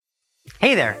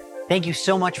Hey there. Thank you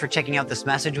so much for checking out this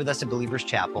message with us at Believers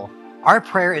Chapel. Our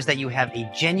prayer is that you have a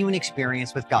genuine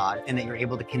experience with God and that you're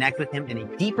able to connect with Him in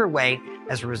a deeper way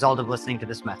as a result of listening to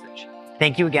this message.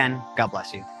 Thank you again. God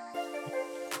bless you.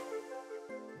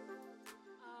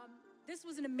 This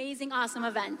was an amazing, awesome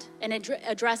event, and it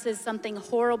addresses something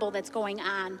horrible that's going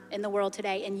on in the world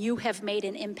today, and you have made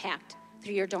an impact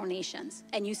through your donations,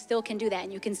 and you still can do that,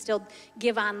 and you can still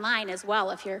give online as well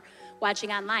if you're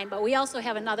watching online. But we also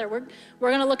have another, we're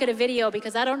going to look at a video,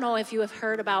 because I don't know if you have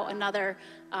heard about another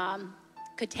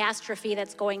catastrophe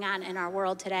that's going on in our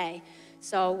world today.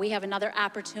 So we have another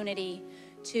opportunity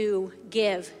to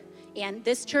give, and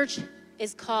this church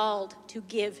is called to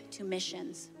give to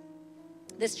missions.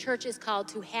 This church is called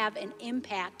to have an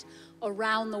impact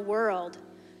around the world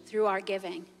through our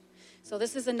giving. So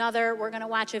this is another, we're going to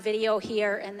watch a video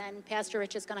here, and then Pastor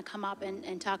Rich is going to come up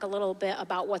and talk a little bit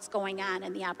about what's going on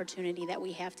and the opportunity that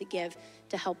we have to give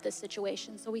to help this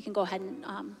situation. So we can go ahead and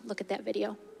look at that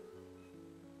video.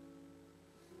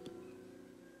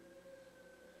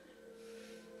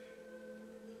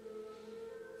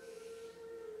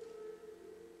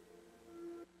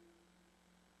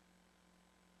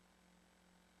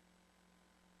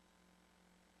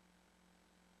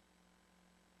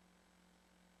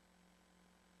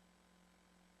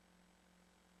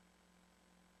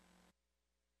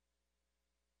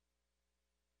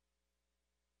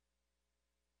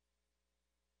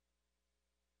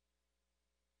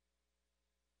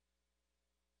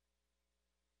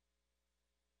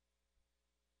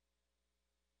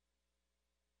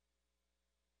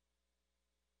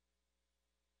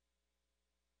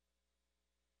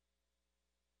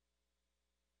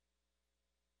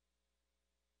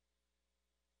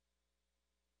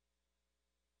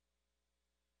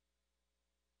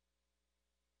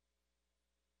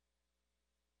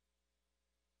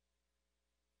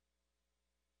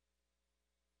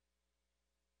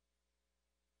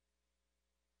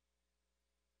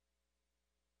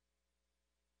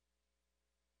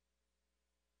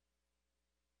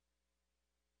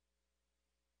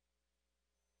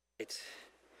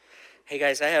 Hey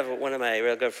guys, I have one of my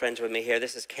real good friends with me here.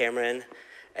 This is Cameron,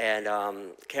 and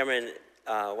Cameron's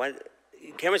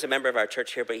a member of our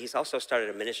church here, but he's also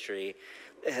started a ministry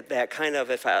that kind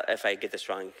of, if I get this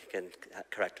wrong, you can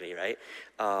correct me, right?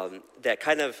 That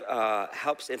kind of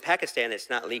helps. In Pakistan,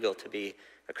 it's not legal to be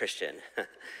a Christian,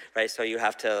 right? So you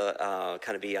have to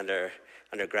kind of be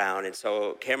underground, and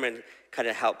so Cameron kind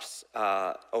of helps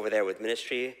over there with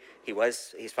ministry.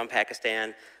 He's from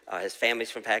Pakistan. His family's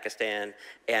from Pakistan,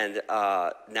 and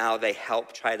now they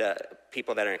help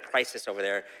people that are in crisis over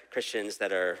there, Christians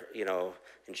that are,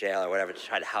 in jail or whatever, to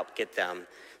try to help get them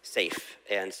safe.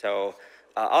 And so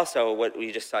also what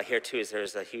we just saw here too is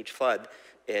there's a huge flood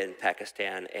in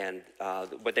Pakistan, and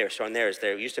what they were showing there is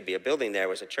there used to be a building there,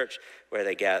 was a church where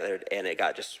they gathered, and it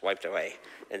got just wiped away.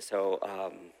 And so why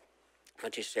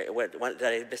don't you share, did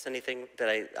I miss anything?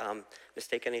 Did I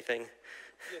mistake anything?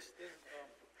 Yes.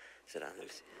 Is it on? Let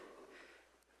me see.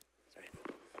 Sorry.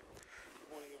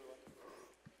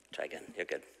 Try again. You're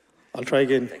good. I'll try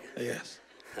again. Yes.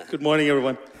 Good morning,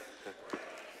 everyone.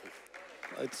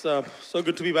 It's so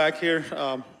good to be back here.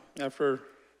 After a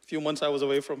few months I was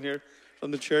away from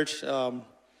the church. The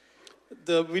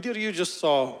video you just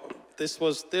saw,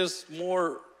 there's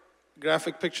more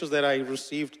graphic pictures that I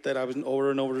received that I was over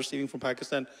and over receiving from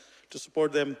Pakistan to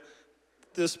support them.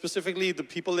 Specifically, the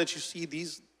people that you see,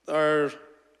 these are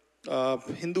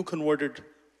Hindu converted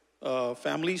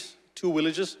families, 2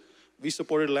 villages. We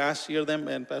supported last year them,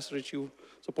 and Pastor Rich, you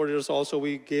supported us also.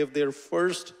 We gave their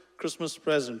first Christmas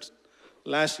present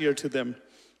last year to them.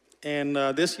 And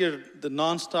this year, the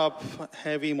non-stop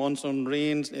heavy monsoon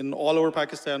rains in all over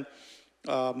Pakistan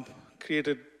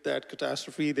created that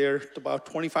catastrophe there. About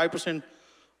 25%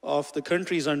 of the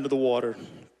country is under the water,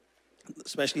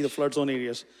 especially the flood zone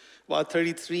areas. About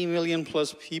 33 million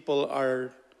plus people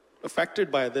are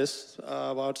affected by this.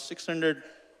 About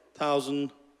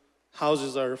 600,000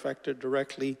 houses are affected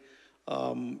directly.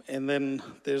 And then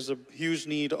there's a huge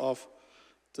need of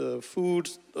the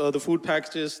food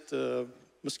packages, the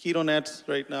mosquito nets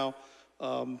right now,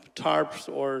 tarps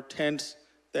or tents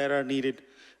that are needed.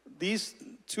 These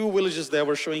 2 villages that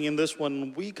we're showing in this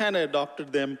one, we kind of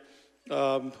adopted them,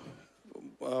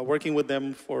 working with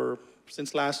them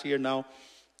since last year now.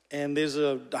 And there's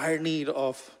a dire need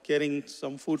of getting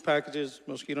some food packages,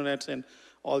 mosquito nets, and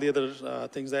all the other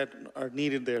things that are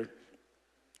needed there.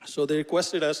 So they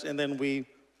requested us, and then we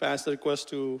passed the request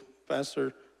to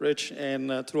Pastor Rich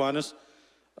and through Anas.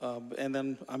 And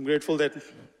then I'm grateful that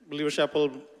Believers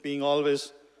Chapel being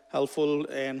always helpful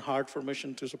and hard for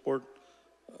mission to support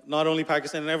not only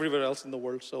Pakistan and everywhere else in the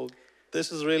world. So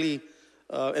this is really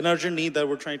an urgent need that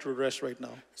we're trying to address right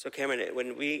now. So Cameron,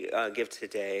 when we give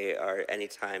today or any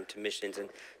time to missions, and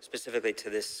specifically to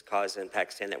this cause in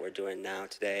Pakistan that we're doing now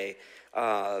today,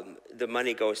 the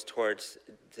money goes towards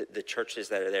the churches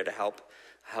that are there to help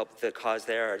the cause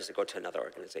there, or does it go to another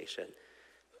organization?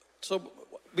 So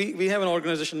we have an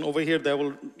organization over here that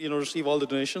will receive all the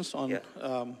donations on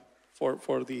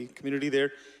for the community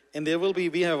there, and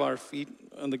we have our feet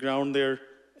on the ground there,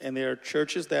 and there are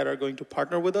churches that are going to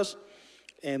partner with us,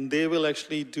 and they will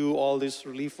actually do all this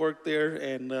relief work there,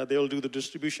 and they'll do the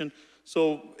distribution.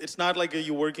 So it's not like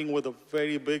you're working with a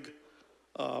very big,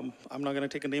 I'm not going to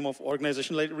take a name of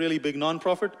organization, like really big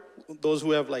nonprofit, those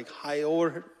who have like high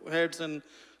overheads and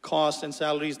costs and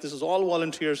salaries. This is all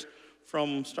volunteers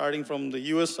starting from the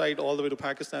US side all the way to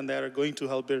Pakistan that are going to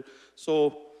help there.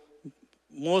 So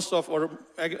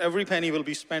every penny will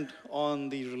be spent on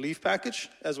the relief package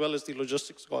as well as the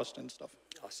logistics cost and stuff.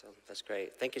 Awesome, that's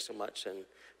great. Thank you so much and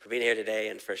for being here today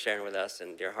and for sharing with us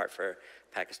and your heart for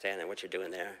Pakistan and what you're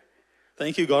doing there.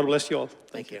 Thank you, God bless you all.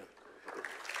 Thank you.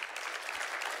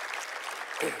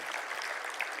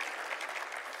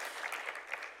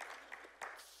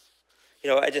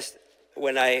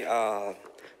 When I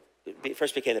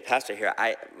first became the pastor here,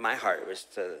 my heart was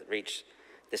to reach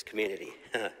this community,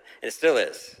 and it still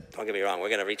is. Don't get me wrong, we're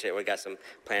going to reach it. We've got some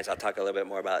plans. I'll talk a little bit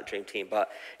more about Dream Team, but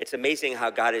it's amazing how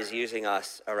God is using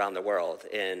us around the world,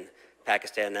 in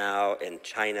Pakistan now, in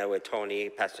China with Tony,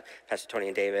 Pastor Tony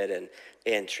and David, and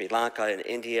in Sri Lanka, and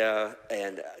India,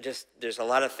 and just there's a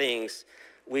lot of things.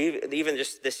 Even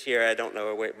just this year, I don't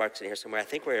know where Mark's in here somewhere, I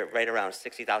think we're right around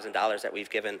 $60,000 that we've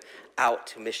given out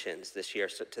to missions this year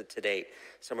to date,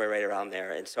 somewhere right around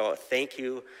there. And so thank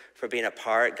you for being a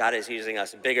part. God is using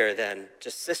us bigger than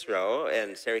just Cicero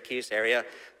and Syracuse area,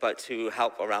 but to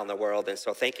help around the world. And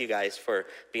so thank you guys for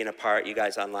being a part. You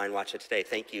guys online watch it today.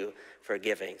 Thank you for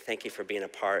giving. Thank you for being a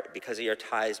part. Because of your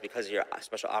tithes, because of your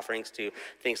special offerings to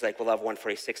things like Love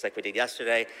 146 like we did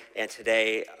yesterday, and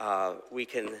today we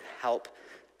can help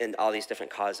in all these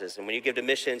different causes. And when you give to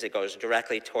missions, it goes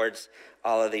directly towards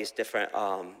all of these different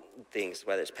things,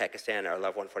 whether it's Pakistan or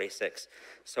Love 146.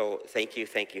 So thank you,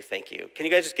 thank you, thank you. Can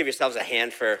you guys just give yourselves a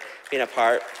hand for being a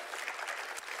part?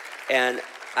 And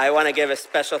I want to give a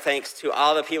special thanks to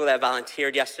all the people that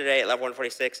volunteered yesterday at Love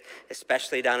 146,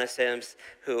 especially Donna Sims,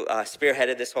 who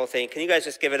spearheaded this whole thing. Can you guys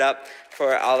just give it up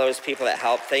for all those people that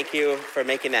helped? Thank you for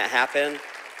making that happen.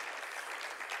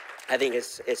 I think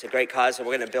it's a great cause, and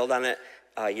we're going to build on it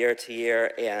year to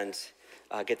year and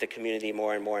get the community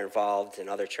more and more involved in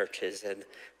other churches, and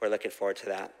we're looking forward to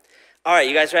that. All right,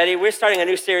 you guys ready? We're starting a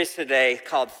new series today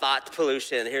called Thought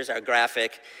Pollution. Here's our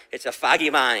graphic. It's a foggy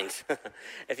mind.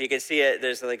 If you can see it,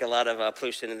 there's like a lot of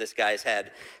pollution in this guy's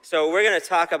head. So we're going to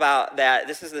talk about that.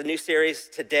 This is the new series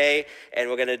today, and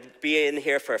we're going to be in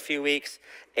here for a few weeks.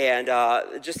 And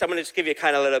I'm going to just give you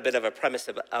kind of a little bit of a premise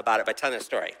about it by telling a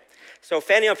story. So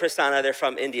Fanny and Prasanna, they're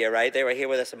from India, right? They were here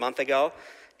with us a month ago,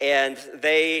 and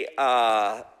they,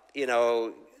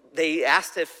 they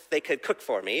asked if they could cook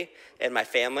for me and my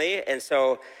family, and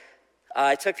so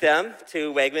I took them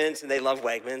to Wegmans, and they love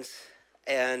Wegmans,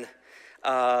 and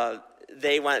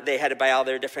they had to buy all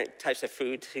their different types of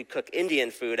food to cook Indian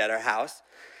food at our house,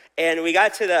 and we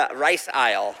got to the rice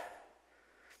aisle,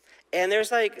 and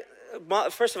there's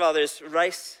first of all, there's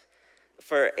rice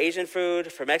for Asian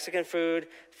food, for Mexican food,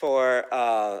 for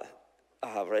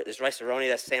there's rice-a-roni,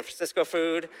 that's San Francisco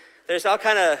food. There's all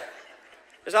kind of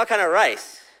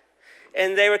rice.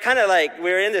 And they were kind of like,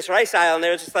 we were in this rice aisle, and they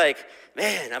were just like,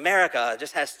 man, America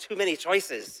just has too many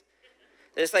choices.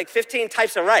 There's like 15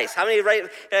 types of rice. How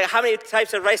many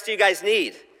types of rice do you guys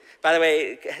need? By the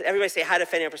way, everybody say hi to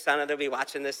Fanny and Prasanna. They'll be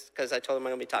watching this because I told them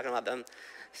I'm going to be talking about them.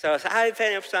 So hi,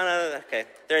 Fanny and Prasanna. Okay,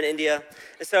 they're in India.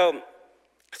 And so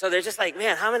they're just like,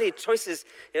 man, how many choices?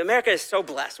 America is so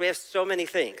blessed. We have so many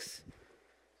things.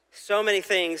 So many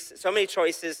things, so many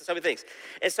choices, so many things.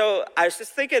 And so I was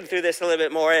just thinking through this a little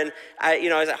bit more, and I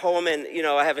was at home, and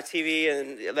I have a TV,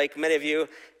 and like many of you,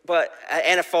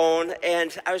 and a phone,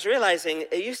 and I was realizing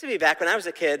it used to be back when I was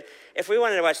a kid, if we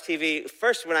wanted to watch TV,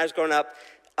 first when I was growing up,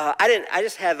 I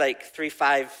just had like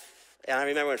 5, and I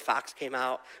remember when Fox came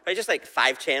out, right? Just like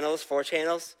 4 channels,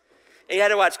 and you had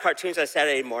to watch cartoons on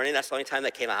Saturday morning. That's the only time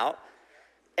that came out.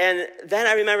 And then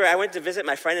I remember I went to visit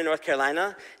my friend in North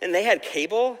Carolina, and they had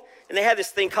cable, and they had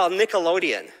this thing called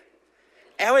Nickelodeon.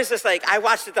 And I was just like, I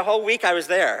watched it the whole week I was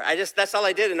there. That's all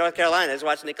I did in North Carolina, is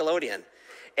watch Nickelodeon.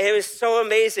 And it was so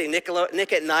amazing, Nick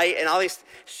at Night and all these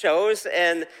shows,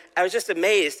 and I was just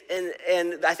amazed.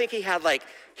 And I think he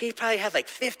probably had like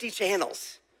 50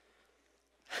 channels.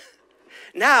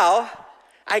 Now,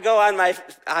 I go on my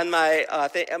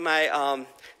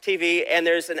TV, and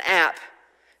there's an app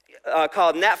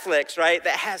called Netflix, right,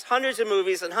 that has hundreds of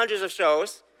movies and hundreds of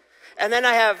shows. And then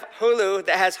I have Hulu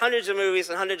that has hundreds of movies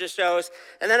and hundreds of shows.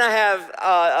 And then I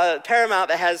have Paramount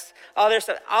that has all their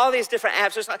stuff, all these different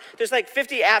apps. There's like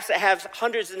 50 apps that have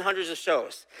hundreds and hundreds of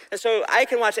shows. And so I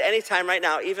can watch it anytime right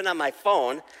now, even on my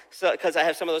phone, because I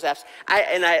have some of those apps.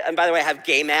 And by the way, I have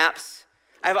game apps.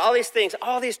 I have all these things,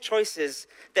 all these choices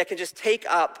that can just take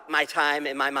up my time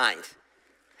and my mind.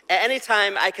 At any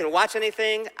time, I can watch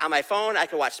anything on my phone. I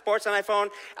can watch sports on my phone.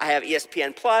 I have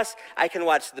ESPN Plus. I can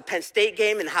watch the Penn State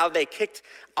game and how they kicked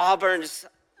Auburn's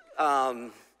butt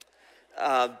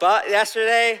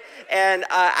yesterday. And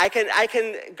I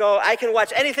can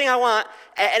watch anything I want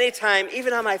at any time,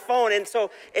 even on my phone. And so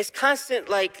it's constant,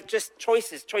 like, just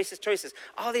choices,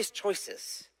 all these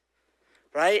choices,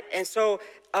 right? And so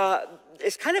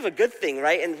it's kind of a good thing,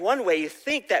 right? In one way, you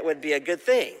think that would be a good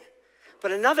thing.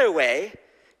 But another way,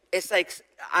 it's like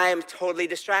I'm totally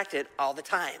distracted all the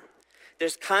time.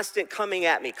 There's constant coming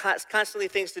at me, constantly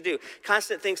things to do,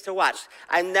 constant things to watch.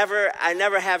 I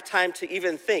never have time to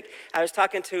even think. I was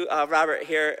talking to Robert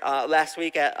here last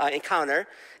week at Encounter,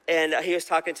 and he was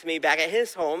talking to me back at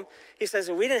his home. He says,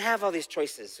 we didn't have all these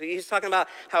choices. He's talking about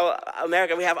how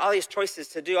America, we have all these choices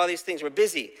to do all these things. We're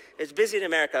busy. It's busy in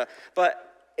America.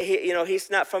 But he's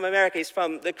not from America. He's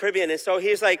from the Caribbean. And so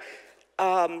he's like,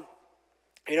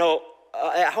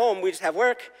 at home, we just have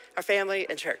work, our family,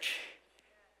 and church.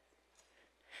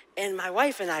 And my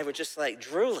wife and I were just like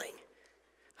drooling.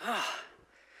 Oh,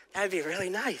 that'd be really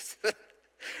nice.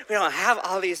 We don't have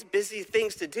all these busy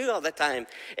things to do all the time.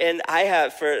 And I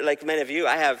have, for like many of you,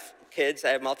 I have kids. I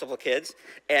have multiple kids.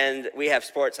 And we have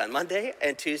sports on Monday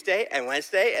and Tuesday and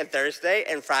Wednesday and Thursday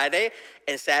and Friday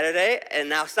and Saturday and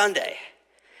now Sunday.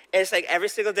 And it's like every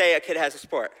single day a kid has a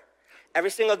sport. Every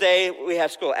single day we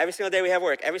have school. Every single day we have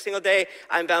work. Every single day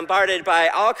I'm bombarded by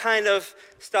all kind of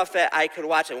stuff that I could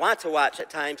watch and want to watch at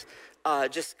times,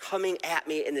 just coming at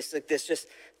me in this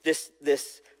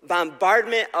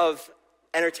bombardment of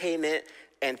entertainment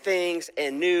and things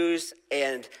and news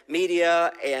and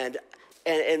media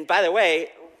and by the way,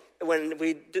 when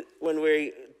we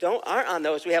aren't on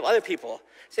those, we have other people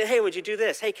saying, "Hey, would you do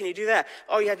this? Hey, can you do that?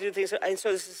 Oh, you have to do things." And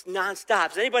so this is nonstop.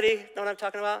 Does anybody know what I'm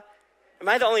talking about? Am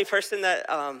I the only person that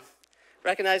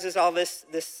recognizes all this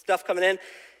stuff coming in?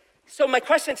 So my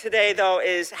question today, though,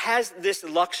 is, has this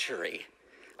luxury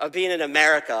of being in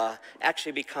America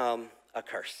actually become a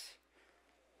curse?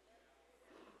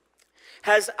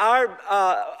 Has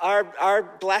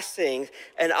our blessings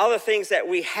and all the things that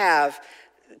we have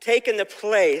taken the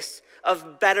place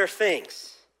of better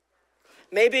things?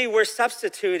 Maybe we're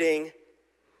substituting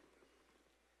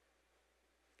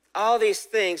all these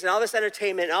things and all this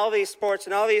entertainment and all these sports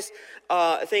and all these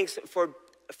things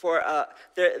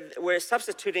we're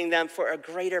substituting them for a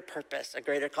greater purpose, a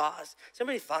greater cause.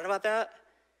 Somebody thought about that?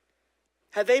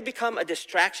 Have they become a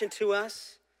distraction to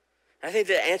us? I think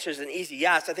the answer is an easy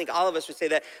yes. I think all of us would say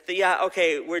that yeah,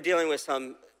 okay, we're dealing with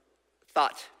some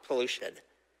thought pollution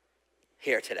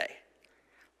here today.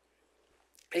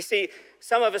 You see,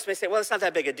 some of us may say, well, it's not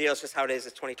that big a deal. It's just how it is.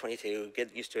 It's 2022.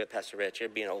 Get used to it, Pastor Rich. You're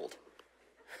being old.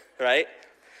 Right?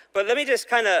 But let me just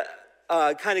kind of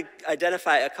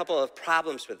identify a couple of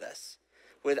problems with this,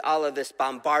 with all of this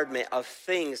bombardment of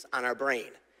things on our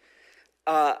brain.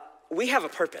 We have a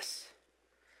purpose,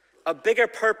 a bigger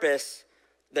purpose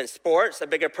than sports, a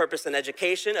bigger purpose than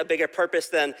education, a bigger purpose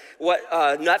than what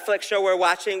Netflix show we're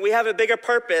watching. We have a bigger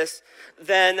purpose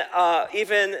than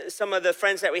even some of the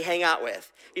friends that we hang out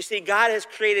with. You see, God has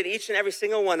created each and every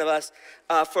single one of us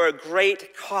for a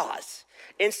great cause.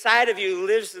 Inside of you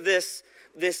lives this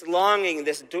longing,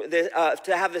 to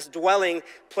have this dwelling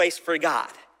place for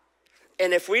God.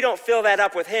 And if we don't fill that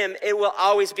up with him, it will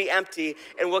always be empty,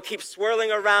 and we'll keep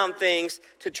swirling around things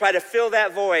to try to fill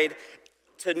that void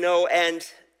to no end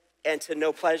and to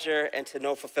no pleasure and to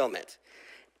no fulfillment.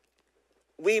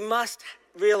 We must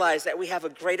realize that we have a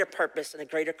greater purpose and a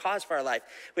greater cause for our life.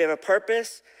 We have a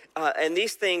purpose, and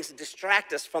these things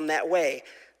distract us from that way.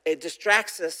 It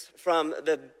distracts us from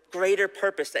the greater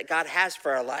purpose that God has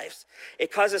for our lives. It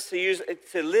causes us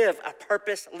to live a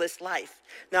purposeless life.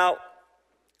 Now,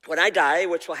 when I die,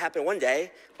 which will happen one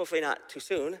day, hopefully not too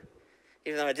soon,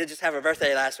 even though I did just have a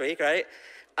birthday last week, right?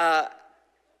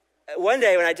 One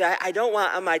day when I die, I don't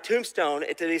want on my tombstone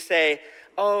it to say,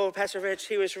 "Oh, Pastor Rich,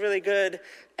 he was really good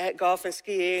at golf and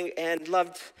skiing and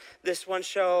loved this one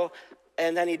show,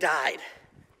 and then he died."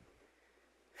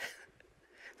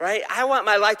 Right? I want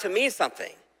my life to mean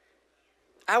something.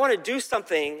 I want to do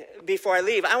something before I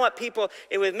leave. I want people,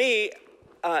 and with me,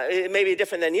 it may be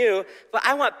different than you, but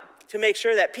I want to make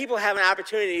sure that people have an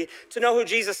opportunity to know who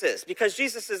Jesus is, because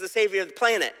Jesus is the Savior of the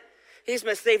planet. He's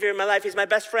my Savior in my life. He's my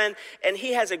best friend, and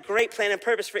he has a great plan and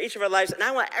purpose for each of our lives, and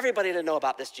I want everybody to know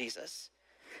about this Jesus.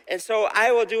 And so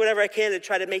I will do whatever I can to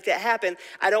try to make that happen.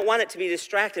 I don't want it to be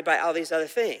distracted by all these other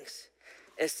things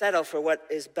and settle for what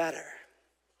is better.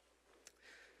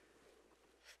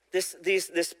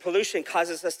 This pollution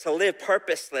causes us to live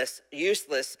purposeless,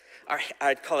 useless,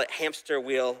 I'd call it hamster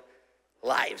wheel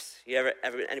lives.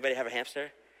 Anybody have a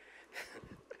hamster?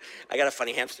 I got a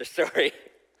funny hamster story.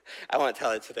 I won't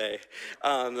tell it today.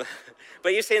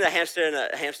 But you've seen the hamster in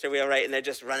a hamster wheel, right? And they're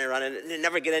just running, and they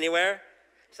never get anywhere.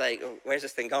 It's like, where's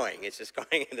this thing going? It's just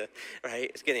going into, right?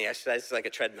 It's getting exercise. It's like a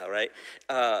treadmill, right?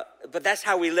 But that's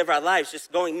how we live our lives,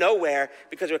 just going nowhere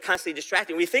because we're constantly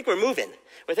distracted. We think we're moving.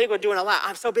 We think we're doing a lot.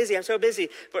 I'm so busy.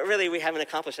 But really, we haven't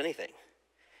accomplished anything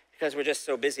because we're just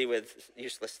so busy with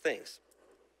useless things.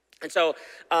 And so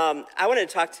I wanted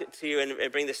to talk to you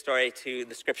and bring this story to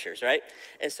the scriptures, right?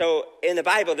 And so in the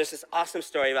Bible, there's this awesome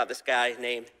story about this guy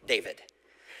named David.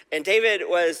 And David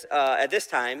was, at this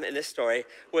time, in this story,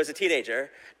 was a teenager,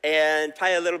 and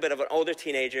probably a little bit of an older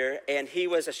teenager, and he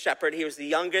was a shepherd. He was the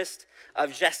youngest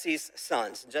of Jesse's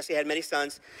sons. Jesse had many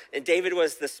sons, and David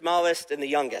was the smallest and the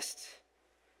youngest.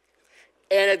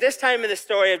 And at this time in the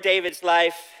story of David's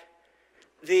life,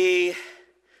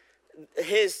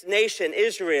 his nation,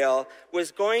 Israel,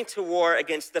 was going to war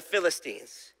against the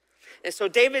Philistines. And so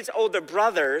David's older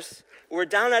brothers were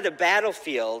down at a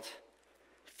battlefield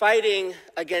fighting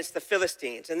against the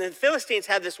Philistines. And the Philistines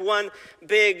had this one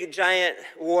big, giant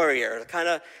warrior, kind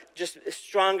of just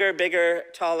stronger, bigger,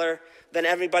 taller than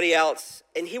everybody else.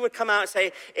 And he would come out and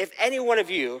say, if any one of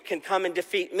you can come and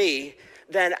defeat me,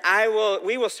 then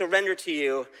we will surrender to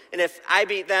you. And if I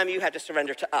beat them, you have to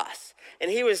surrender to us.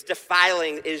 And he was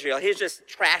defiling Israel. He was just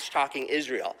trash talking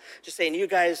Israel. Just saying, you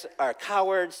guys are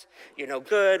cowards. You're no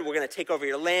good. We're going to take over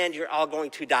your land. You're all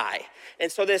going to die.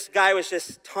 And so this guy was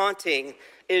just taunting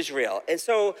Israel. And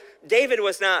so David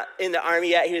was not in the army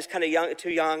yet. He was kind of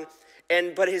too young.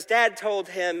 But his dad told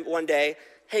him one day,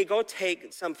 hey, go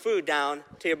take some food down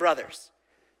to your brothers.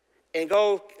 And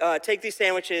go take these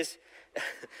sandwiches,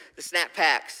 the snap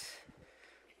packs,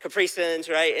 Capri Suns,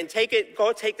 right? And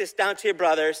go take this down to your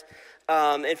brothers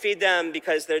and feed them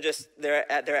because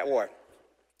they're at war.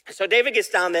 So David gets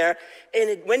down there,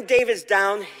 and when David's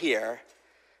down here,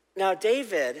 now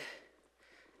David,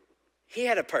 he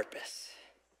had a purpose.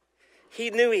 He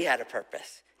knew he had a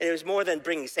purpose, and it was more than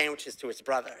bringing sandwiches to his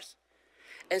brothers.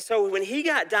 And so when he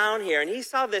got down here and he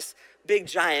saw this big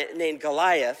giant named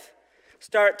Goliath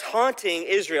start taunting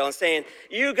Israel and saying,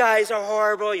 you guys are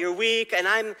horrible, you're weak,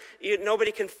 and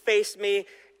nobody can face me,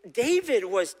 David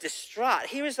was distraught.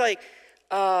 He was like,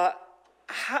 why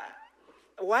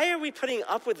are we putting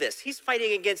up with this? He's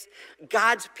fighting against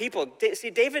God's people.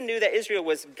 See, David knew that Israel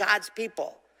was God's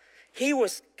people. He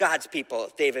was God's people,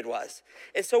 David was.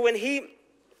 And so when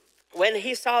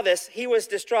he saw this, he was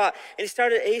distraught, and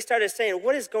he started saying,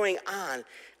 what is going on?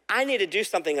 I need to do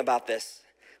something about this.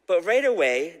 But right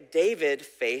away, David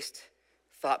faced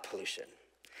thought pollution.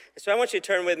 And so I want you to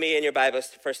turn with me in your Bibles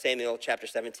to 1 Samuel chapter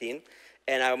 17,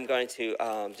 and I'm going to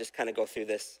just kind of go through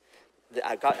this.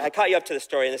 I caught you up to the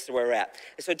story, and this is where we're at.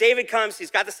 And so David comes,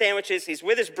 he's got the sandwiches, he's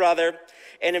with his brother,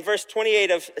 and in verse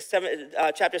 28 of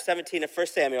chapter 17 of 1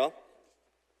 Samuel,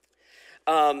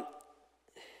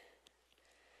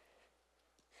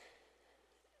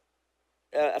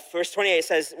 verse 28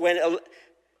 says,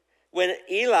 when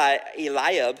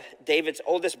Eliab, David's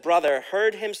oldest brother,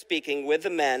 heard him speaking with the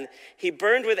men, he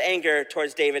burned with anger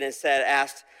towards David and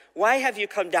asked, why have you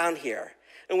come down here?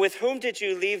 And with whom did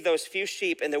you leave those few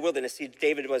sheep in the wilderness? See,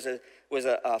 David was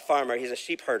a farmer. He's a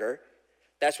sheep herder.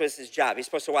 That was his job. He's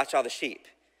supposed to watch all the sheep.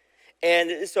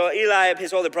 And so Eliab,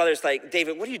 his older brother, is like,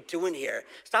 David, what are you doing here?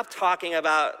 Stop talking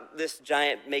about this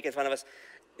giant making fun of us.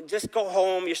 Just go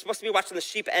home. You're supposed to be watching the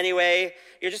sheep anyway.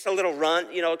 You're just a little runt,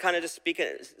 kind of just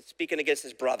speaking against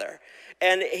his brother.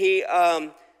 And he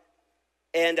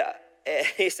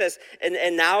says,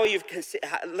 and now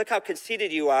look how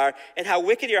conceited you are and how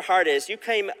wicked your heart is. You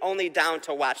came only down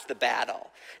to watch the battle.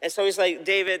 And so he's like,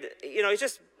 David, he's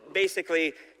just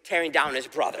basically tearing down his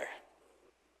brother.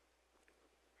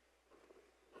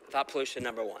 Thought pollution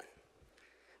number one.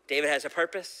 David has a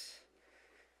purpose.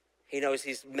 He knows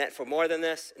he's meant for more than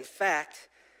this. In fact,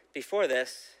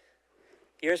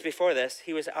 years before this,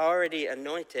 he was already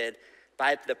anointed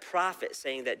by the prophet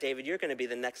saying that, David, you're going to be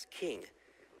the next king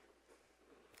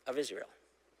of Israel.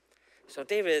 So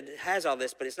David has all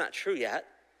this, but it's not true yet.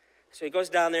 So he goes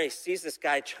down there, he sees this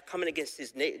guy coming against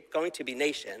his going to be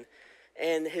nation,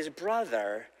 and his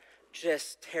brother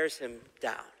just tears him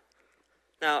down.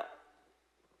 Now,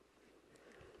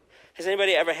 Has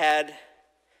anybody ever had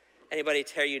anybody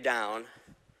tear you down?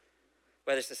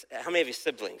 Whether it's this, how many of you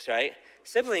siblings, right?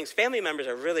 Siblings, family members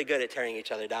are really good at tearing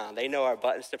each other down. They know our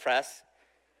buttons to press,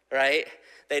 right?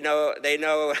 They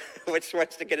know which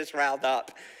ones to get us riled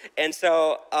up. And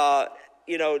so,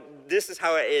 this is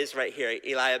how it is right here.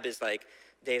 Eliab is like,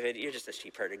 David, you're just a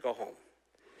sheep herder. Go home.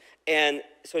 And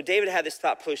so David had this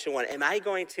thought pollution one. Am I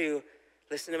going to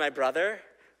listen to my brother,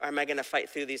 or am I going to fight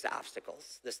through these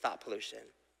obstacles, this thought pollution?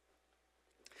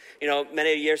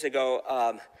 Many years ago,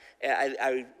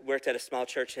 I worked at a small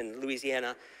church in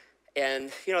Louisiana,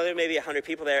 and, there may be 100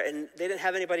 people there, and they didn't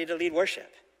have anybody to lead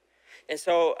worship. And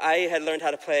so I had learned how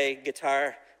to play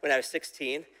guitar when I was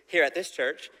 16 here at this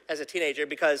church as a teenager,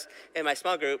 because in my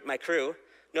small group, my crew,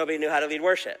 nobody knew how to lead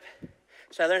worship.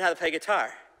 So I learned how to play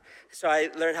guitar. So I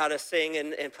learned how to sing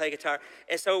and play guitar.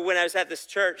 And so when I was at this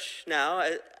church now,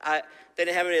 they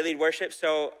didn't have anybody to lead worship,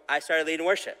 so I started leading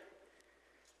worship.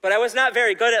 But I was not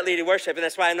very good at leading worship, and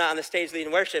that's why I'm not on the stage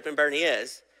leading worship, and Bernie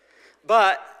is.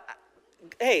 But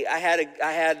hey,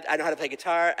 I know how to play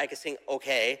guitar, I can sing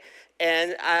okay,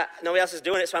 and nobody else is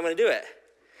doing it, so I'm gonna do it.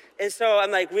 And so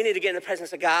I'm like, we need to get in the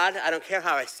presence of God. I don't care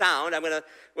how I sound,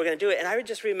 we're gonna do it. And I would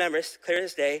just remember, clear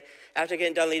as day, after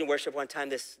getting done leading worship one time,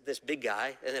 this big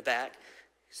guy in the back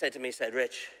said to me,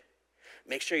 Rich,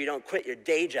 make sure you don't quit your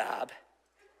day job.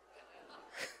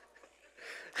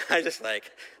 I just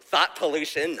like, thought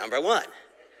pollution number one.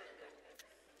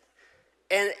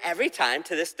 And every time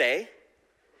to this day,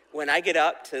 when I get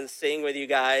up to sing with you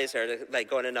guys or to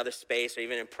go in another space or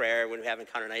even in prayer when we have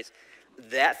encounter nights,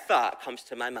 that thought comes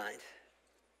to my mind.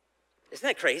 Isn't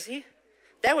that crazy?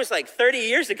 That was 30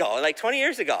 years ago, 20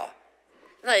 years ago.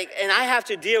 And I have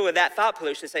to deal with that thought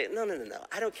pollution and say, no.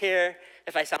 I don't care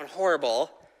if I sound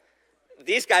horrible.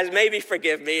 These guys maybe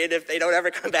forgive me, and if they don't ever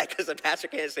come back because the pastor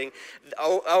can't sing,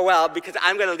 oh well, because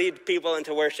I'm going to lead people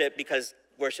into worship because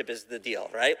worship is the deal,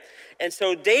 right? And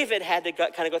so David had to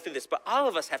kind of go through this, but all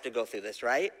of us have to go through this,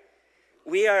 right?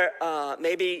 We are,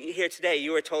 maybe here today,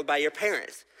 you were told by your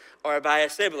parents or by a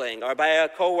sibling or by a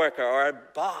coworker or a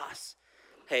boss,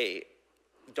 hey,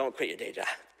 don't quit your day job.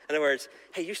 In other words,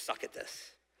 hey, you suck at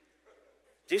this.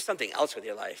 Do something else with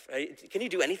your life, right? Can you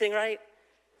do anything right?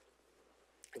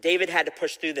 David had to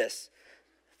push through this.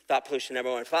 Thought pollution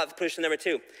number one. Thought pollution number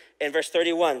two. In verse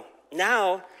 31,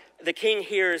 now the king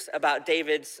hears about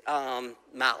David's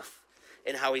mouth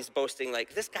and how he's boasting,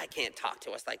 this guy can't talk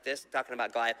to us like this, talking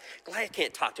about Goliath. Goliath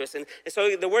can't talk to us. And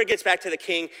so the word gets back to the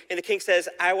king, and the king says,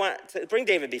 I want to bring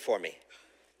David before me.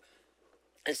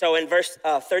 And so in verse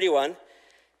 31,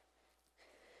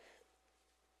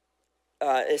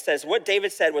 it says, what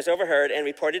David said was overheard and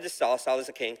reported to Saul. Saul is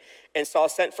the king, and Saul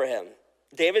sent for him.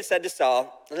 David said to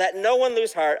Saul, let no one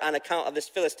lose heart on account of this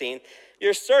Philistine.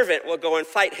 Your servant will go and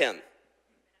fight him.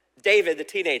 David, the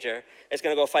teenager, is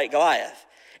going to go fight Goliath.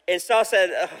 And Saul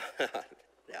said,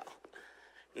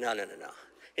 no.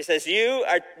 He says, you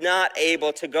are not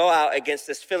able to go out against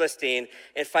this Philistine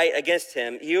and fight against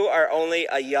him. You are only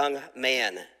a young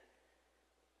man.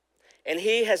 And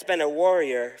he has been a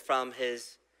warrior from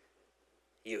his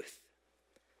youth.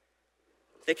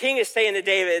 The king is saying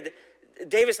to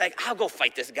David's like, I'll go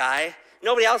fight this guy.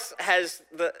 Nobody else has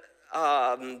the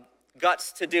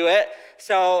guts to do it,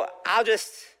 so I'm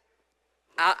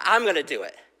going to do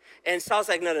it. And Saul's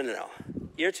like, no.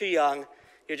 You're too young.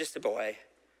 You're just a boy.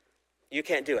 You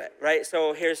can't do it, right?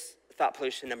 So here's thought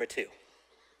pollution number two.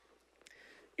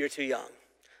 You're too young.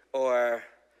 Or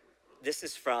this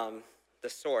is from the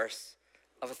source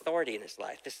of authority in his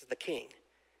life. This is the king.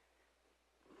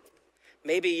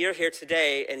 Maybe you're here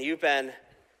today and you've been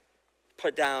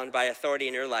put down by authority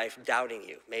in your life, doubting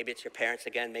you. Maybe it's your parents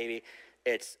again. Maybe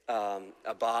it's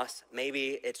a boss.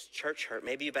 Maybe it's church hurt.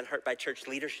 Maybe you've been hurt by church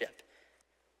leadership.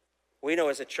 We know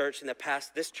as a church in the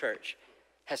past, this church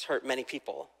has hurt many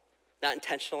people, not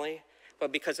intentionally,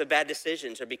 but because of bad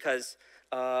decisions or because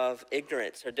of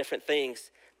ignorance or different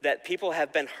things, that people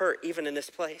have been hurt even in this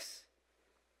place.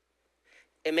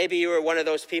 And maybe you were one of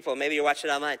those people. Maybe you're watching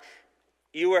online.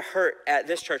 You were hurt at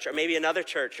this church or maybe another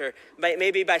church or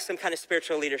maybe by some kind of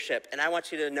spiritual leadership. And I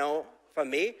want you to know from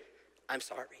me, I'm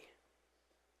sorry.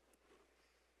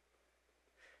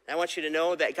 And I want you to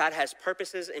know that God has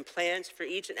purposes and plans for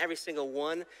each and every single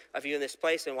one of you in this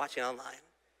place and watching online.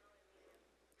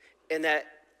 And that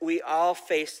we all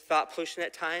face thought pollution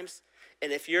at times.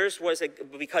 And if yours was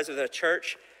because of the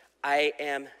church, I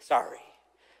am sorry.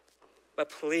 But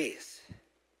please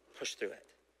push through it.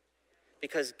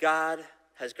 Because God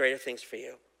has greater things for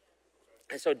you.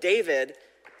 And so David,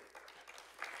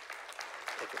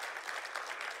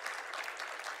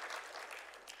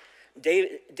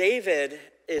 David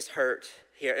is hurt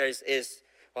here, is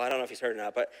Well, I don't know if he's heard or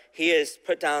not, but he is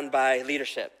put down by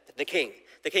leadership, the king.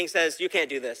 The king says, you can't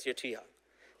do this, you're too young.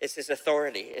 It's his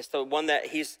authority. It's the one that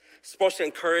he's supposed to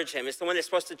encourage him. It's the one that's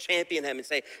supposed to champion him and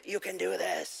say, you can do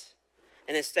this.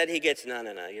 And instead he gets, no,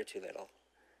 you're too little.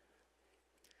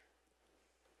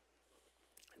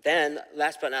 Then,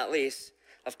 last but not least,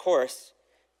 of course,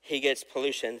 he gets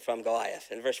pollution from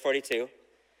Goliath. In verse 42,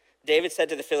 David said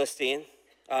to the Philistine,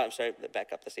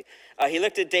 back up, let's see. He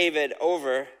looked David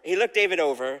over,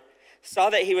 saw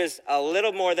that he was a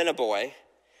little more than a boy,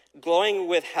 glowing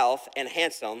with health and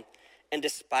handsome, and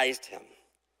despised him.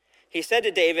 He said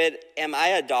to David, am I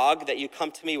a dog that you come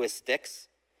to me with sticks?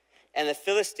 And the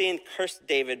Philistine cursed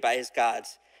David by his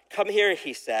gods. Come here,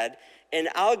 he said, and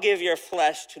I'll give your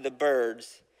flesh to the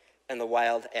birds and the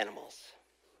wild animals.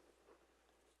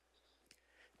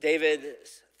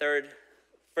 David's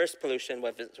first pollution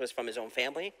was from his own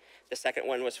family. The second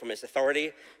one was from his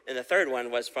authority. And the third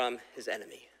one was from his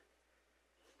enemy.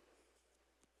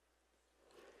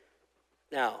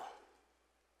 Now,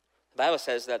 the Bible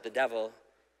says that the devil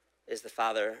is the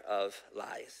father of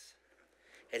lies.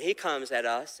 And he comes at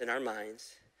us in our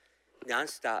minds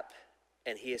nonstop,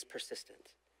 and he is persistent.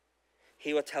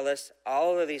 He will tell us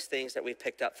all of these things that we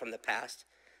picked up from the past,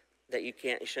 that you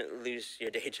shouldn't lose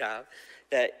your day job,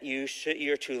 that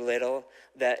you're too little,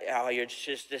 that you're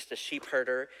just a sheep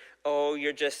herder,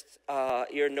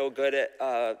 you're no good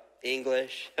at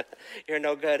English, you're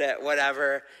no good at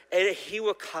whatever. And he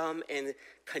will come and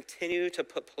continue to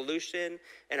put pollution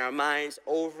in our minds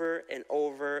over and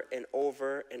over and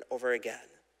over and over again.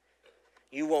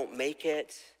 You won't make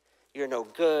it. You're no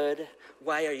good.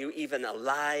 Why are you even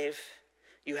alive?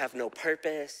 You have no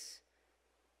purpose.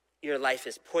 Your life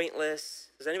is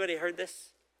pointless. Has anybody heard this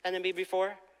enemy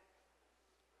before?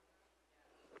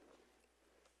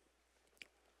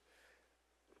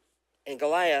 And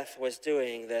Goliath was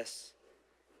doing this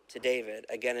to David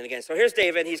again and again. So here's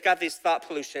David. He's got these thought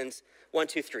pollutions, 1,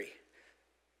 2, 3.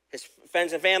 His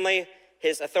friends and family,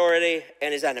 his authority,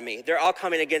 and his enemy. They're all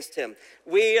coming against him.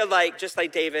 We, just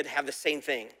like David, have the same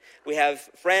thing. We have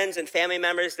friends and family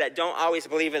members that don't always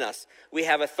believe in us. We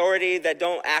have authority that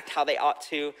don't act how they ought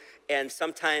to, and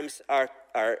sometimes are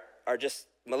just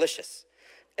malicious.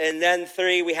 And then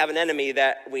 3, we have an enemy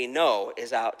that we know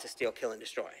is out to steal, kill, and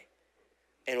destroy.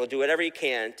 And will do whatever he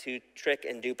can to trick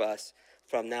and dupe us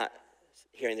from not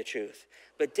hearing the truth.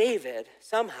 But David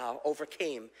somehow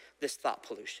overcame this thought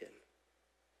pollution.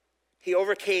 He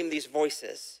overcame these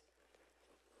voices.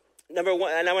 Number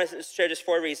 1, and I want to share just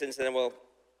 4 reasons, and then we'll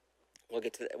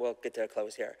get to a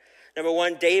close here. Number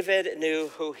 1, David knew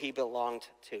who he belonged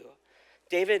to.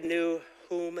 David knew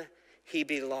whom he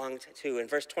belonged to. In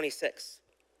verse 26,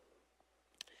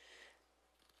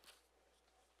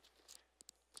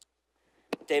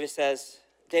 David says,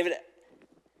 David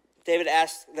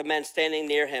asked the men standing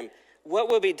near him, what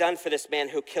will be done for this man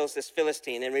who kills this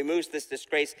Philistine and removes this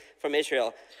disgrace from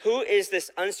Israel? Who is this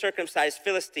uncircumcised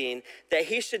Philistine that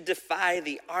he should defy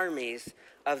the armies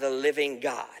of the living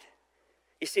God?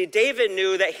 You see, David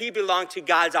knew that he belonged to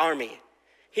God's army.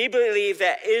 He believed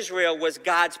that Israel was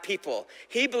God's people.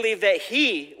 He believed that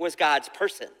he was God's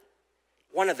person,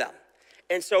 one of them.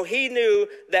 And so he knew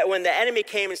that when the enemy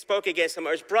came and spoke against him,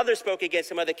 or his brother spoke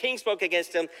against him, or the king spoke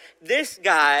against him, this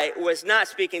guy was not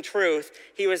speaking truth.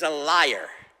 He was a liar,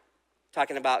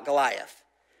 talking about Goliath.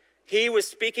 He was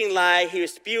speaking lie. He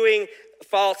was spewing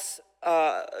false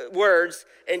words,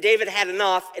 and David had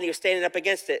enough, and he was standing up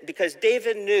against it because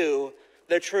David knew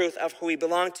the truth of who he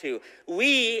belonged to.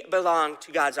 We belong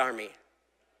to God's army.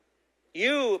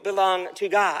 You belong to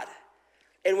God.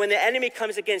 And when the enemy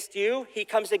comes against you, he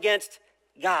comes against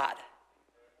God.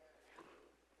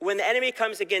 When the enemy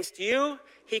comes against you,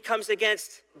 he comes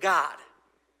against God.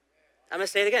 I'm going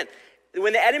to say it again.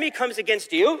 When the enemy comes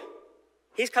against you,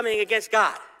 he's coming against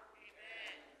God.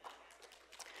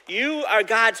 You are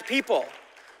God's people.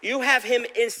 You have him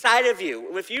inside of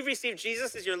you. If you've received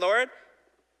Jesus as your Lord,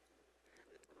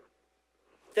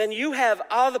 then you have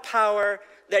all the power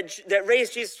that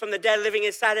raised Jesus from the dead living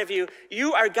inside of you.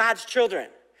 You are God's children.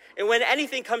 And when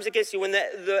anything comes against you, when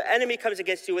the enemy comes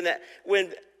against you,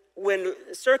 when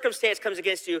circumstance comes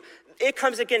against you, it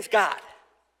comes against God.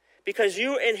 Because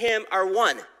you and him are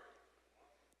one.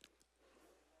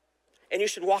 And you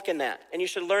should walk in that. And you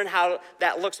should learn how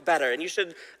that looks better. And you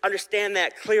should understand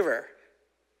that clearer.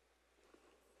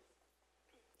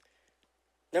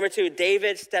 Number 2,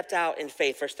 David stepped out in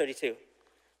faith, verse 32.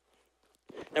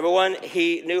 Number 1,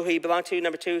 he knew who he belonged to.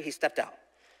 Number 2, he stepped out.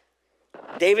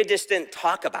 David just didn't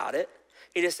talk about it.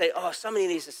 He just said, somebody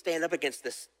needs to stand up against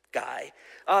this guy.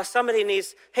 Somebody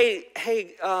needs,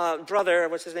 hey, brother,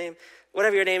 what's his name?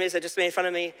 Whatever your name is that just made fun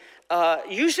of me.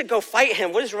 you should go fight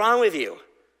him. What is wrong with you?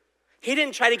 He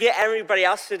didn't try to get everybody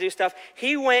else to do stuff.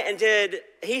 He went and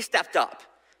he stepped up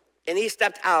and he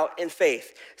stepped out in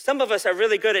faith. Some of us are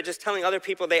really good at just telling other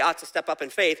people they ought to step up in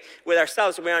faith. With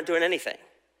ourselves, we aren't doing anything.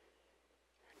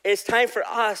 It's time for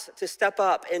us to step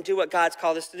up and do what God's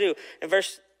called us to do. In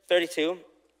verse 32,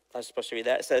 I was supposed to read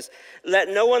that. It says, let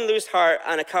no one lose heart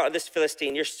on account of this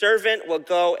Philistine. Your servant will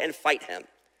go and fight him.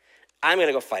 I'm going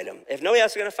to go fight him. If nobody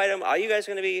else is going to fight him, are you guys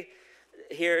going to be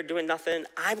here doing nothing?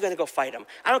 I'm going to go fight him.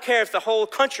 I don't care if the whole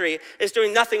country is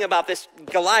doing nothing about this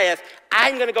Goliath.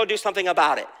 I'm going to go do something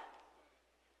about it.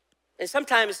 And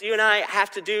sometimes you and I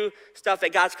have to do stuff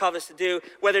that God's called us to do,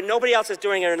 whether nobody else is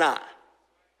doing it or not.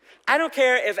 I don't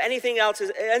care if anybody else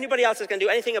is going to do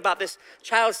anything about this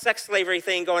child sex slavery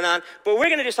thing going on, but we're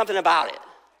going to do something about it.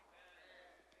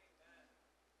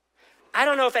 I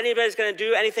don't know if anybody's going to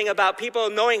do anything about people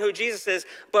knowing who Jesus is,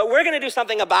 but we're going to do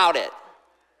something about it.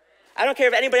 I don't care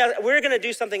if anybody else, we're going to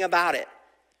do something about it.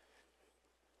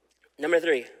 Number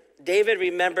 3, David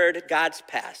remembered God's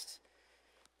past.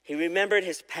 He remembered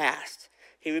his past.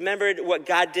 He remembered what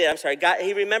God did.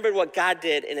 He remembered what God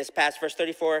did in his past. Verse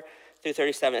 34 through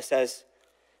 37, it says,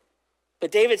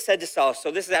 but David said to Saul, so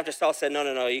this is after Saul said,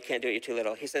 no, you can't do it, you're too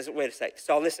little. He says, wait a sec,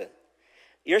 Saul, listen,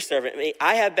 your servant, me,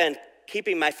 I have been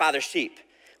keeping my father's sheep.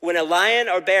 When a lion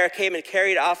or bear came and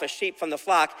carried off a sheep from the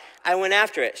flock, I went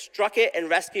after it, struck it, and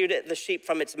rescued the sheep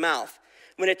from its mouth.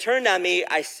 When it turned on me,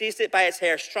 I seized it by its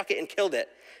hair, struck it, and killed it.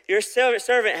 Your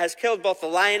servant has killed both the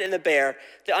lion and the bear.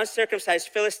 The uncircumcised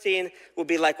Philistine will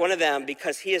be like one of them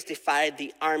because he has defied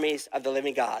the armies of the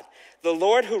living God. The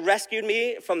Lord who rescued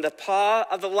me from the paw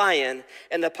of the lion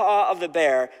and the paw of the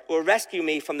bear will rescue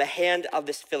me from the hand of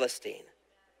this Philistine.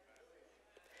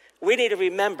 We need to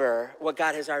remember what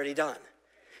God has already done.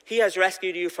 He has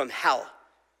rescued you from hell.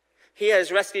 He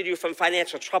has rescued you from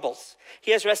financial troubles.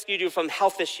 He has rescued you from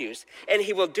health issues. And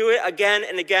he will do it again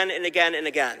and again and again and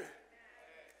again.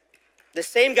 The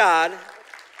same God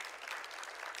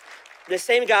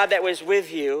that was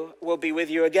with you will be with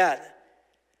you again.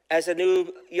 As a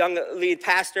new young lead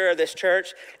pastor of this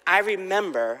church, I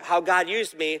remember how God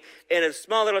used me in a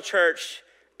small little church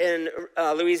in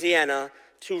Louisiana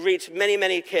to reach many,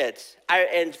 many kids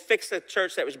and fix a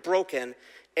church that was broken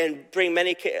and bring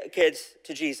many kids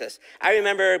to Jesus. I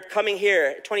remember coming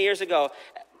here 20 years ago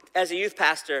as a youth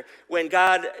pastor when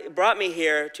God brought me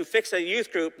here to fix a youth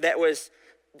group that was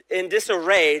in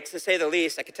disarray, to say the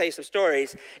least. I could tell you some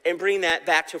stories and bring that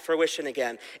back to fruition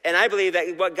again. And I believe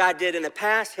that what God did in the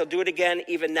past, he'll do it again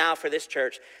even now for this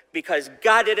church, because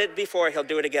God did it before, he'll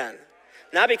do it again.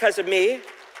 Not because of me,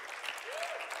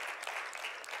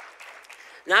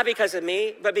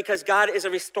 but because God is a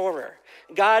restorer.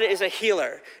 God is a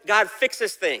healer. God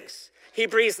fixes things. He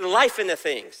breathes life into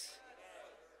things.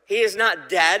 He is not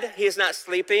dead. He is not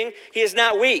sleeping. He is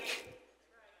not weak.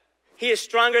 He is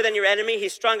stronger than your enemy.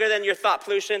 He's stronger than your thought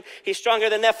pollution. He's stronger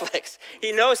than Netflix.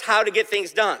 He knows how to get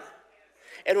things done.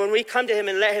 And when we come to him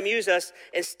and let him use us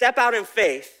and step out in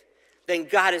faith, then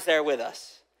God is there with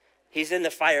us. He's in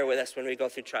the fire with us when we go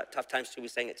through tough times too. We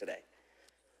sang it today.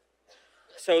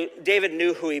 So David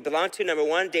knew who he belonged to. Number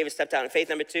 1, David stepped out in faith.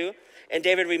 Number 2, and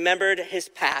David remembered his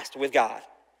past with God.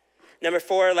 Number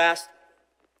 4, last,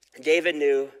 David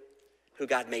knew who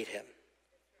God made him.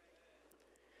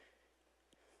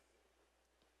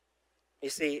 You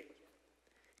see,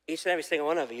 each and every single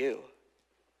one of you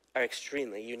are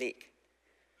extremely unique.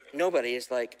 Nobody is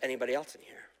like anybody else in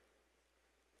here.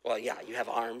 Well, yeah, you have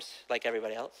arms like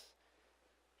everybody else.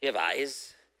 You have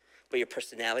eyes, but your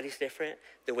personality is different.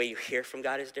 The way you hear from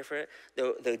God is different.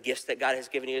 The gifts that God has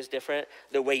given you is different.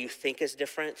 The way you think is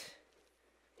different.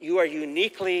 You are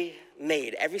uniquely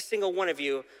made. Every single one of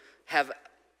you have,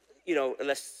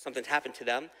 unless something's happened to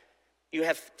them, you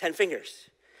have 10 fingers.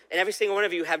 And every single one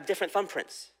of you have different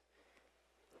thumbprints.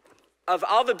 Of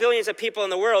all the billions of people in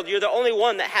the world, you're the only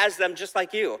one that has them just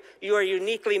like you. You are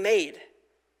uniquely made.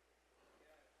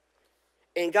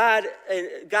 And God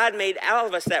made all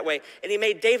of us that way. And he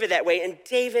made David that way. And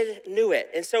David knew it.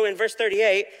 And so in verse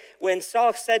 38, when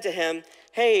Saul said to him,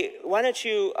 hey, why don't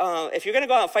you, if you're going to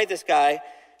go out and fight this guy,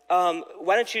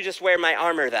 why don't you just wear my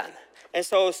armor then? And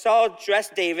so Saul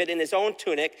dressed David in his own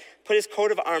tunic, put his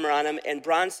coat of armor on him, and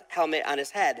bronze helmet on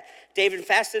his head. David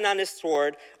fastened on his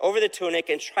sword over the tunic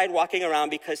and tried walking around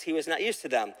because he was not used to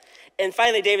them. And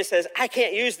finally David says, I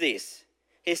can't use these,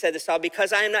 he said to Saul,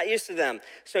 because I am not used to them.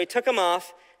 So he took them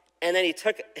off, and then he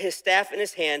took his staff in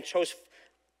his hand, chose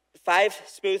 5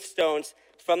 smooth stones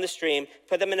from the stream,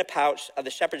 put them in a pouch of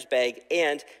the shepherd's bag,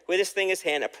 and with his thing in his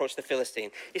hand, approached the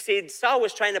Philistine. You see, Saul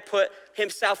was trying to put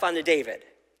himself onto David.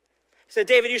 He said,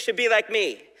 David, you should be like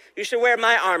me. You should wear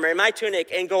my armor and my tunic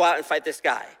and go out and fight this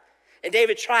guy. And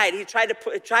David tried. He tried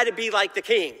to be like the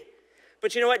king.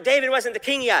 But you know what? David wasn't the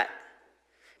king yet.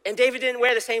 And David didn't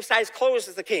wear the same size clothes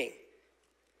as the king.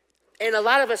 And a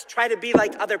lot of us try to be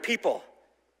like other people.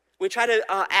 We try to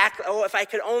act, if I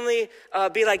could only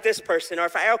be like this person, or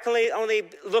if I could only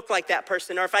look like that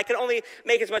person, or if I could only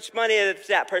make as much money as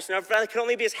that person, or if I could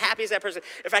only be as happy as that person,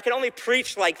 if I could only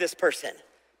preach like this person.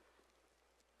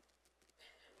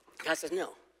 God says,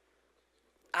 no.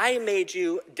 I made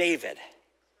you David.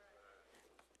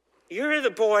 You're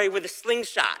the boy with the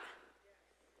slingshot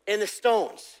and the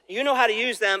stones. You know how to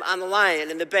use them on the lion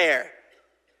and the bear.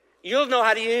 You'll know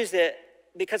how to use it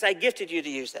because I gifted you to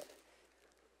use it.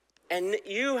 And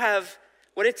you have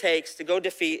what it takes to go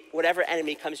defeat whatever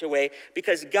enemy comes your way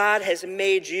because God has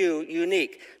made you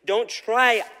unique. Don't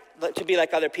try to be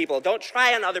like other people. Don't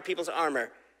try on other people's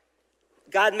armor.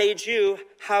 God made you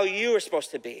how you are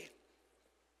supposed to be.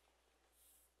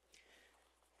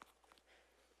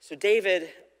 So David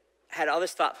had all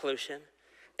this thought pollution,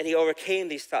 and he overcame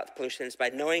these thought pollutions by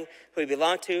knowing who he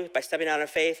belonged to, by stepping out in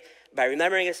faith, by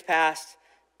remembering his past,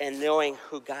 and knowing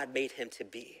who God made him to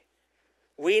be.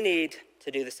 We need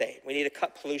to do the same. We need to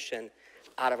cut pollution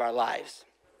out of our lives.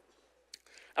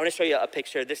 I want to show you a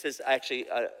picture. This is actually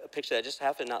a picture that just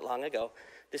happened not long ago.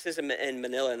 This is in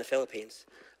Manila in the Philippines.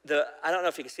 I don't know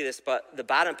if you can see this, but the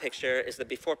bottom picture is the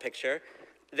before picture.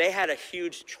 They had a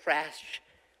huge trash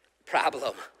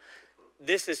problem.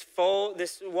 This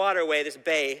waterway, this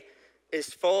bay,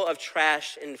 is full of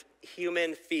trash and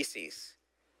human feces.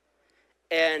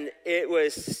 And it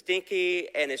was stinky,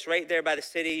 and it's right there by the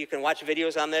city. You can watch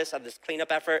videos on this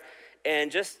cleanup effort.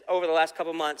 And just over the last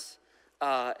couple months,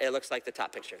 it looks like the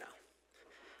top picture now.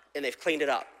 And they've cleaned it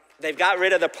up. They've got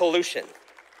rid of the pollution.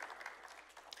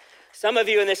 Some of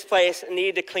you in this place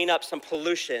need to clean up some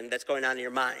pollution that's going on in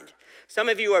your mind. Some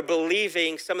of you are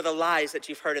believing some of the lies that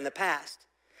you've heard in the past.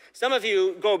 Some of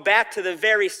you go back to the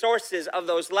very sources of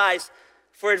those lies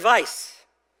for advice.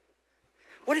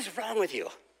 What is wrong with you?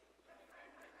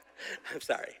 I'm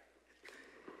sorry.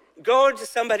 Go to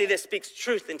somebody that speaks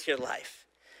truth into your life.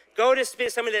 Go to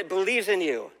somebody that believes in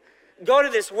you. Go to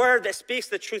this word that speaks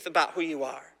the truth about who you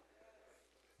are.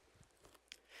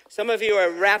 Some of you are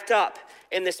wrapped up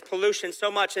in this pollution so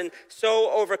much and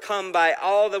so overcome by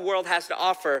all the world has to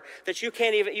offer that you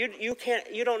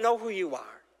don't know who you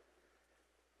are.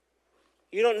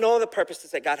 You don't know the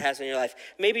purposes that God has in your life.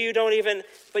 Maybe you don't even,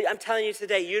 but I'm telling you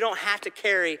today, you don't have to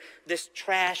carry this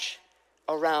trash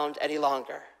around any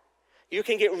longer. You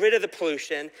can get rid of the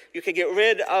pollution. You can get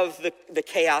rid of the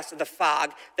chaos, the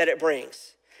fog that it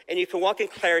brings. And you can walk in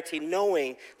clarity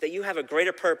knowing that you have a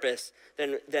greater purpose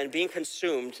than being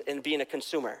consumed and being a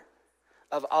consumer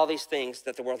of all these things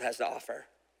that the world has to offer.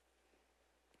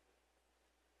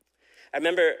 I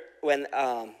remember when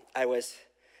I was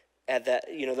at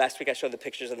last week I showed the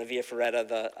pictures on the Via Ferrata,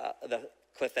 the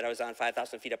cliff that I was on,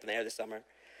 5,000 feet up in the air this summer.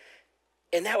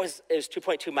 And it was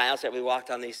 2.2 miles that we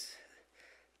walked on this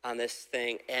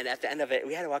thing. And at the end of it,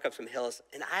 we had to walk up some hills.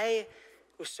 And I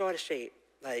was so out of shape.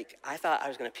 Like, I thought I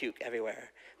was going to puke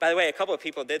everywhere. By the way, a couple of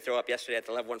people did throw up yesterday at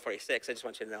the level 146. I just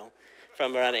want you to know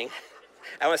from running.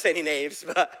 I won't say any names,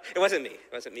 but it wasn't me.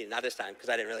 It wasn't me, not this time, because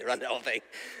I didn't really run the whole thing.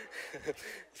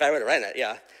 If I would have run it,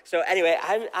 yeah. So anyway,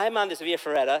 I'm on this Via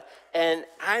Ferrata, and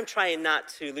I'm trying not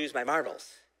to lose my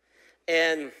marbles.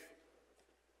 And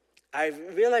I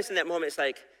realized in that moment, it's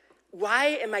like, why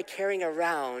am I carrying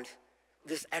around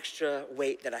this extra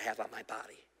weight that I have on my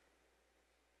body?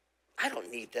 I don't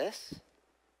need this.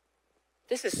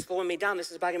 This is slowing me down. This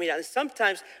is bogging me down. And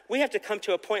sometimes we have to come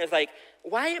to a point of like,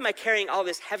 why am I carrying all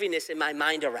this heaviness in my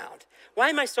mind around? Why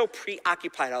am I so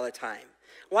preoccupied all the time?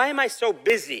 Why am I so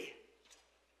busy?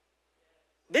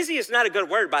 Busy is not a good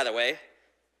word, by the way.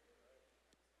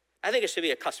 I think it should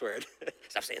be a cuss word.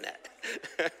 Stop saying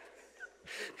that.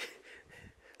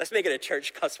 Let's make it a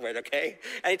church cuss word, okay?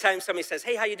 Anytime somebody says,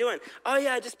 hey, how you doing? Oh,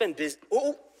 yeah, I've just been busy.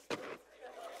 Oh.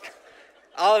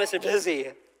 All of us are busy,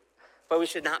 but we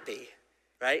should not be,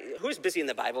 right? Who's busy in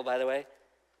the Bible, by the way?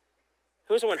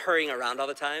 Who's the one hurrying around all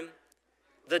the time?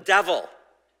 The devil,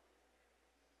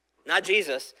 not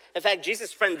Jesus. In fact,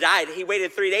 Jesus' friend died. He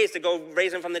waited 3 days to go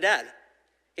raise him from the dead.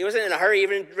 He wasn't in a hurry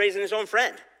even raising his own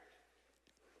friend.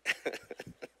 Can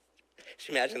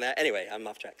you imagine that? Anyway, I'm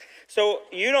off track. So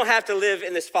you don't have to live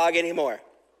in this fog anymore.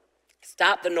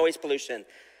 Stop the noise pollution.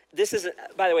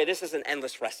 By the way, this is an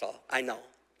endless wrestle. I know.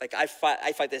 Like I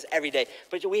fight this every day.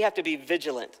 But we have to be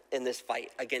vigilant in this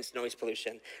fight against noise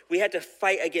pollution. We have to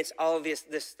fight against all of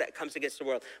this that comes against the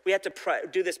world. We have to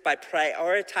do this by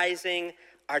prioritizing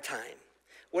our time.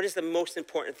 What is the most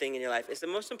important thing in your life? The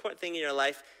most important thing in your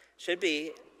life should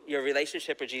be your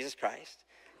relationship with Jesus Christ,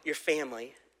 your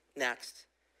family next,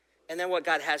 and then what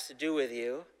God has to do with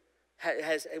you,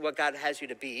 what God has you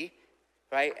to be,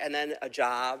 right? And then a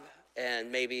job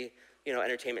and maybe,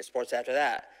 entertainment, sports after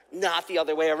that. Not the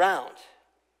other way around.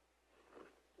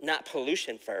 Not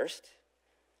pollution first.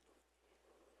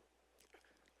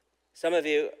 Some of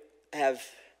you have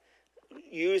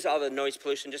used all the noise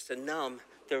pollution just to numb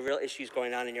the real issues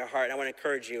going on in your heart. And I want to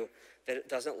encourage you that it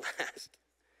doesn't last.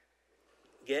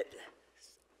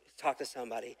 Talk to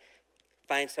somebody.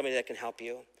 Find somebody that can help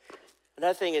you.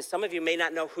 Another thing is some of you may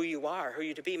not know who you are, who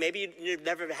you're to be. Maybe you've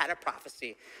never had a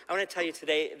prophecy. I want to tell you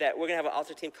today that we're going to have an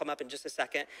altar team come up in just a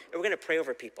second, and we're going to pray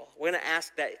over people. We're going to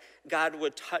ask that God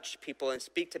would touch people and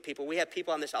speak to people. We have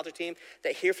people on this altar team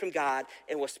that hear from God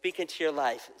and will speak into your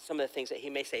life some of the things that he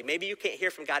may say. Maybe you can't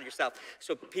hear from God yourself.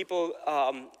 So people,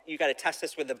 you got to test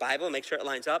this with the Bible and make sure it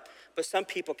lines up. But some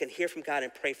people can hear from God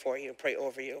and pray for you and pray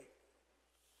over you.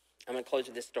 I'm going to close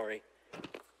with this story.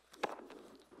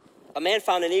 A man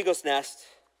found an eagle's nest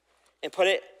and put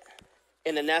it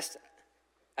in the nest.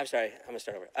 I'm going to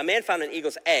start over. A man found an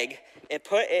eagle's egg and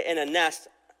put it in a nest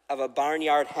of a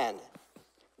barnyard hen.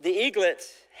 The eaglet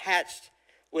hatched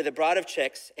with a brood of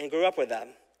chicks and grew up with them.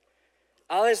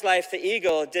 All his life, the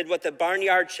eagle did what the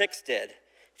barnyard chicks did,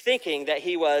 thinking that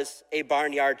he was a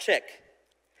barnyard chick.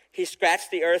 He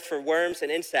scratched the earth for worms and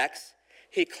insects.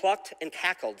 He clucked and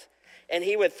cackled, and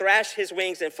he would thrash his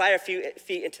wings and fly a few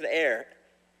feet into the air.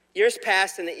 Years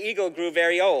passed, and the eagle grew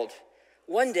very old.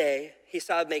 One day, he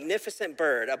saw a magnificent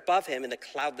bird above him in the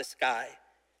cloudless sky.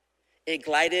 It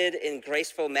glided in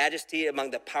graceful majesty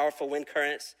among the powerful wind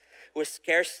currents, with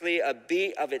scarcely a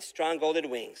beat of its strong golden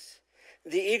wings.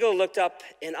 The eagle looked up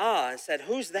in awe and said,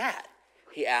 "Who's that?"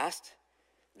 he asked.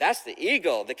 "That's the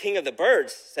eagle, the king of the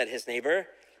birds," said his neighbor.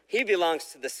 "He belongs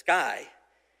to the sky.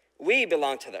 We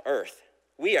belong to the earth.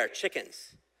 We are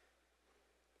chickens."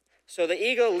 So the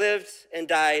eagle lived and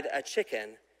died a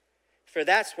chicken, for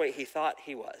that's what he thought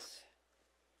he was.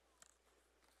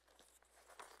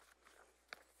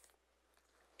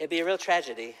 It'd be a real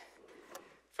tragedy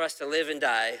for us to live and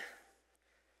die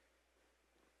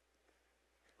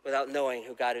without knowing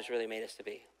who God has really made us to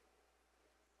be.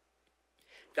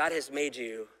 God has made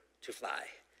you to fly.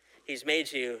 He's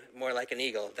made you more like an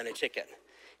eagle than a chicken.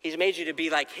 He's made you to be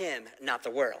like him, not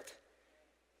the world.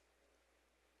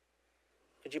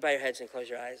 Could you bow your heads and close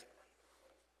your eyes?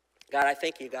 God, I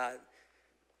thank you, God,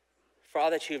 for all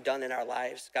that you've done in our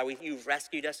lives. God, you've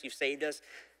rescued us, you've saved us,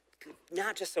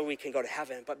 not just so we can go to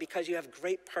heaven, but because you have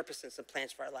great purposes and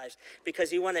plans for our lives,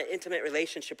 because you want an intimate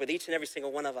relationship with each and every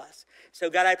single one of us.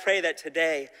 So God, I pray that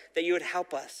today that you would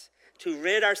help us to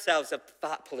rid ourselves of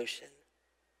thought pollution.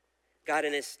 God,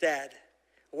 and instead,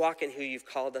 walk in who you've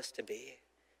called us to be,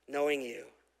 knowing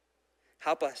you.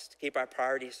 Help us to keep our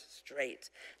priorities straight.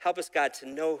 Help us, God, to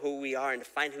know who we are and to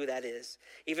find who that is.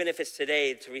 Even if it's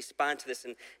today, to respond to this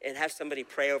and have somebody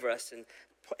pray over us and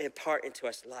impart into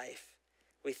us life.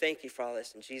 We thank you for all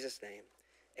this in Jesus' name.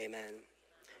 Amen.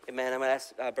 Amen. I'm going to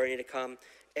ask Bernie to come.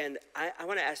 And I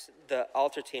want to ask the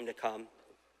altar team to come.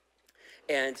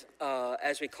 And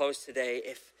as we close today,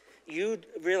 if you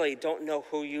really don't know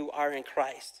who you are in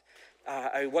Christ,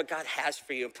 what God has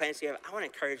for you and plans you have, I want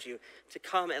to encourage you to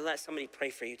come and let somebody pray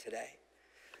for you today.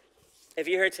 If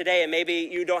you're here today and maybe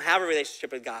you don't have a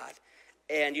relationship with God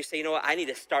and you say, you know what, I need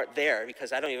to start there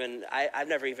because I've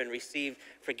never even received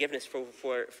forgiveness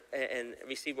for and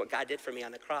received what God did for me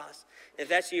on the cross. If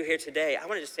that's you here today, I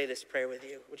want to just say this prayer with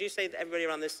you. Would you say, everybody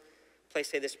around this place,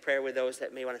 say this prayer with those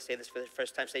that may want to say this for the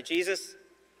first time. Say, Jesus,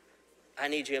 I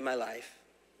need you in my life.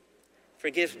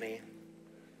 Forgive me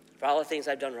for all the things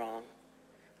I've done wrong.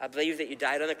 I believe that you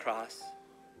died on the cross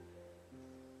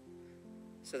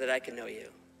so that I can know you.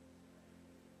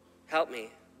 Help me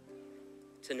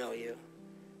to know you,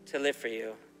 to live for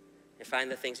you, and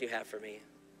find the things you have for me.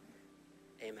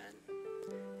 Amen.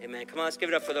 Amen. Come on, let's give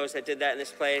it up for those that did that in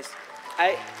this place.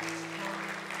 I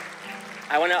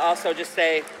want to also just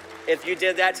say, if you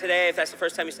did that today, if that's the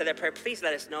first time you said that prayer, please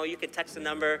let us know. You can text the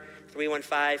number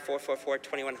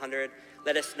 315-444-2100.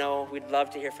 Let us know. We'd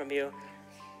love to hear from you.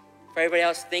 For everybody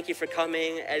else, thank you for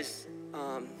coming. As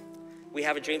we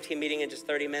have a Dream Team meeting in just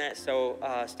 30 minutes, so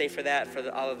stay for that, for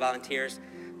all the volunteers.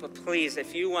 But please,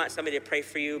 if you want somebody to pray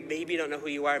for you, maybe you don't know who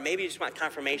you are, maybe you just want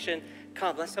confirmation,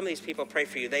 come, let some of these people pray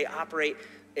for you. They operate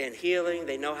in healing.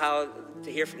 They know how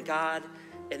to hear from God,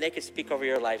 and they can speak over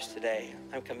your lives today.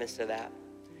 I'm convinced of that.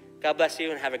 God bless you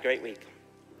and have a great week.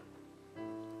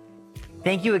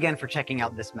 Thank you again for checking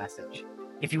out this message.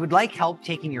 If you would like help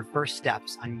taking your first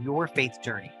steps on your faith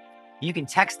journey, you can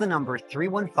text the number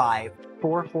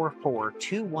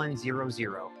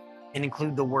 315-444-2100 and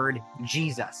include the word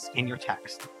Jesus in your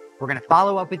text. We're going to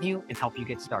follow up with you and help you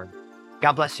get started.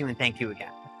 God bless you and thank you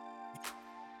again.